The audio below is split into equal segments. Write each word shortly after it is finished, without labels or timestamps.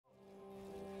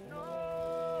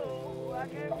I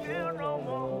can't feel no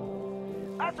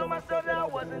more. I told myself that I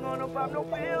wasn't gonna pop no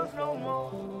pills no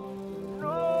more.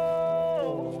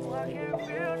 No, I can't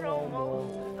feel no more.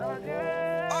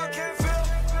 I can't feel.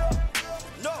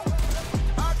 No,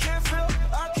 I can't feel.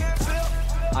 I can't feel.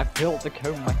 I built the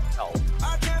cone myself.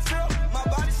 I can't feel. My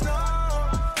body's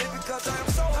numb. It's because I am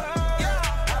so hurt.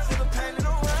 Yeah. I feel the pain in the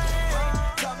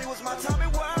rain. Tell me what's my time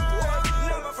and word.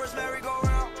 Not my first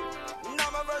merry-go-round.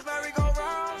 Not my first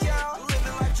merry-go-round. Yeah,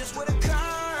 living life just with a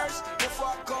curse. Before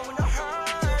I go in the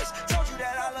hearse. Told you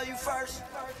that I love you first.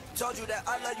 Told you that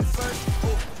I love you first.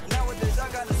 Ooh, nowadays I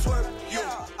gotta swerve.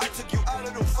 Yeah, I took you out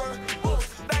of the fur. Ooh,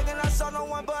 back then I saw no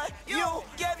one but you.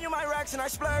 Gave you my racks and I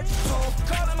splurged.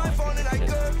 Calling my phone and I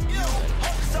curved you.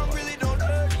 Hope this song really don't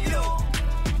hurt you.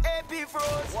 AP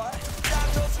froze. What? Down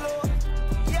so slow.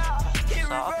 Yeah, hit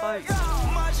reverse.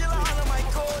 Martial on my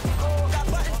code. Got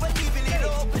buttons but leaving it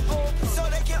open. So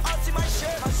they can all see my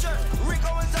shirt. Rico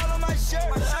is all on my shirt.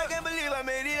 I can't believe I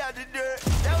made it out the dirt.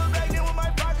 That was back then when my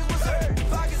pockets was hurt.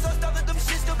 Pockets so stuffed that them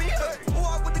shit still be hurt.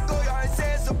 Walk with the go-yard and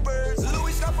say it's a bird.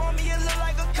 Louis scarf on me and look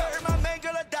like a curve. My main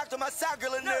girl a doctor, my side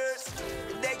girl a nurse.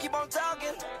 They keep on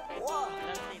talking.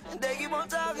 They keep on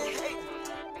talking.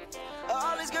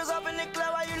 All these girls up in the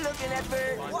club, why you looking at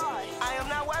bird? Why? I am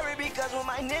not worried because when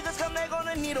my niggas come, they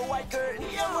gonna need a white curtain.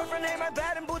 Your boyfriend ain't my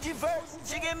bad and bougie verse.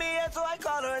 She give me head, so I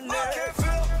call her a nerd. I can't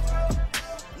feel.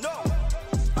 No.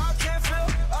 I can't feel.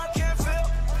 I can't feel.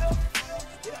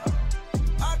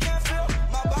 I can't feel.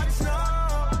 My body's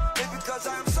numb. It's because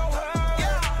I am so hurt.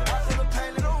 Yeah. I feel the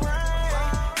pain in the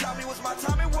rain. Tell me what's my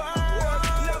time and word.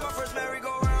 Not my first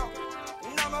merry-go-round.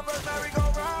 Not my first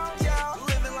merry-go-round. Yeah.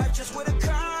 Living life just with a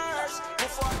curse.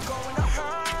 Before I go in the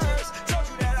hearse. Told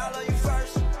you that I love you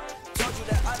first. Told you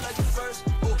that I love you first.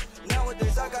 Ooh,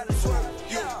 nowadays I gotta swerve.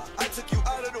 Yeah. I took you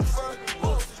out of the fur.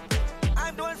 Ooh.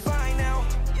 I'm doing fine now.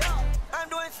 Yeah. I'm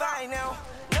doing fine now.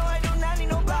 No, I do not need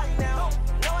nobody now.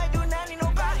 No, I do not need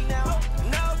nobody now.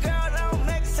 No, girl, don't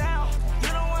make a sound. You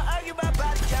don't want to argue about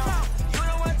body count. You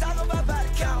don't want to talk about body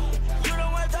count. You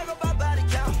don't want to talk about body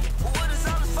count. What is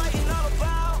all this fighting all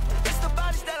about? It's the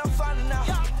bodies that I'm finding out.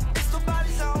 It's the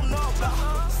bodies I don't know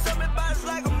about. Some bodies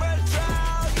like a murder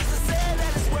trial. Used to say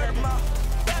that it's word of mouth.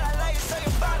 But I love you so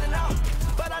you're finding out.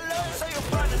 But I love you so you're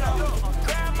finding out.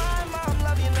 Grandma and mom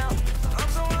love you now. I'm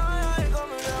so high, I ain't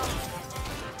coming down.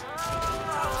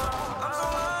 I'm so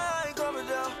high, I ain't coming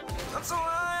down. I'm so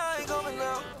high, I ain't coming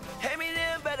down. Hate me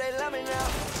then, but they love me now.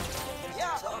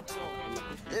 Yeah.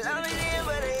 Love me then,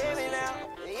 but they hate me now.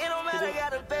 It don't matter, I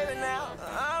got a baby now.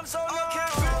 I'm so low. I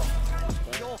can't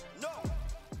feel. No.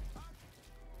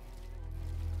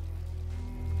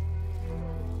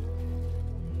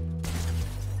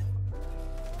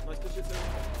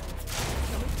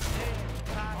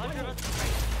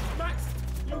 Max!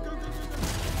 Go, go, go, go, go!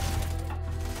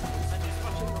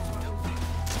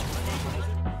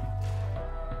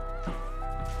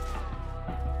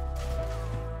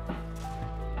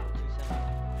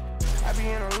 I be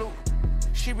in a loop,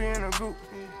 she be in a group.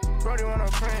 Brody want a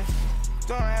friend,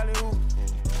 throwing alley-oop.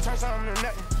 Turn something to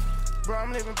nothing, bro,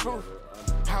 I'm living proof.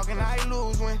 How can I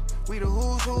lose when we the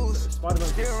who's?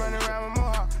 Still running around with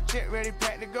more, shit ready,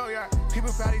 packed to go, yard.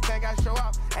 People probably think I show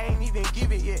off, I ain't even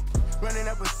give it yet. Running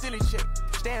up a silly chick,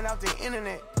 staying off the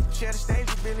internet. Share the stage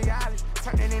with Billie Eilish,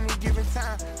 turn it any given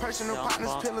time. Personal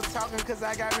partners, pillow talking, cause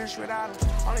I got rich without them.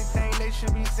 Only thing they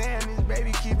should be saying is,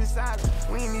 baby, keep it silent.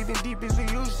 We ain't even deep as we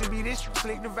used to be, this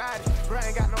slick divided. Bro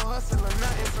ain't got no hustle or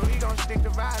nothing, so he gon' stick to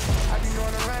violence. I be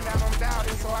knowing the rundown, I'm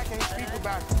doubting, so I can't speak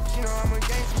about it. She know I'm a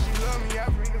gangster, she love me, I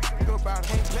bring a freak about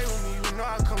it. Can't play with me, you know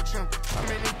I come trim. I'm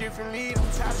in a different league, I'm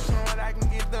tired of showing what I can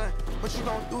get done. What you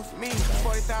gon' do for me?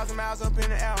 40,000 miles up in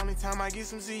the air, only time I get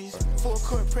some Z's. Full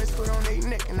court press, put on their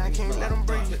neck, and I can't let them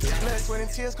breathe. Blood, sweat, and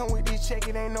tears come with this check,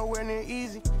 it ain't nowhere near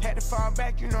easy. Had to fall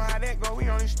back, you know how that go, we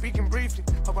only speaking briefly.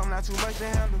 Hope I'm not too much to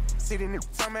handle. Sitting in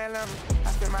some Atlanta, I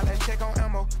spent my last check on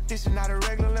ammo. This is not a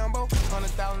regular Lambo.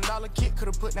 $100,000 kit,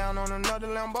 could've put down on another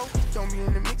Lambo. Don't be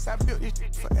in the mix, I built this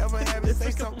forever, having say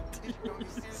so.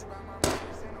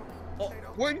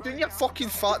 What are you doing, you fucking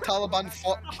fat Taliban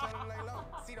fuck?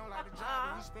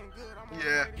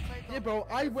 Yeah. Yeah, bro,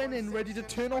 I went in ready to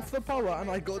turn off the power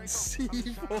and I got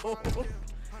C4.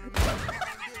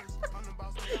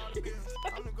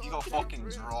 You got fucking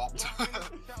dropped.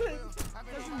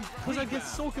 Because I get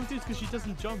so confused because she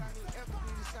doesn't jump.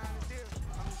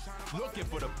 Looking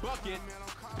for the bucket.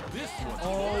 This one.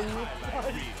 Oh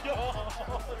my god.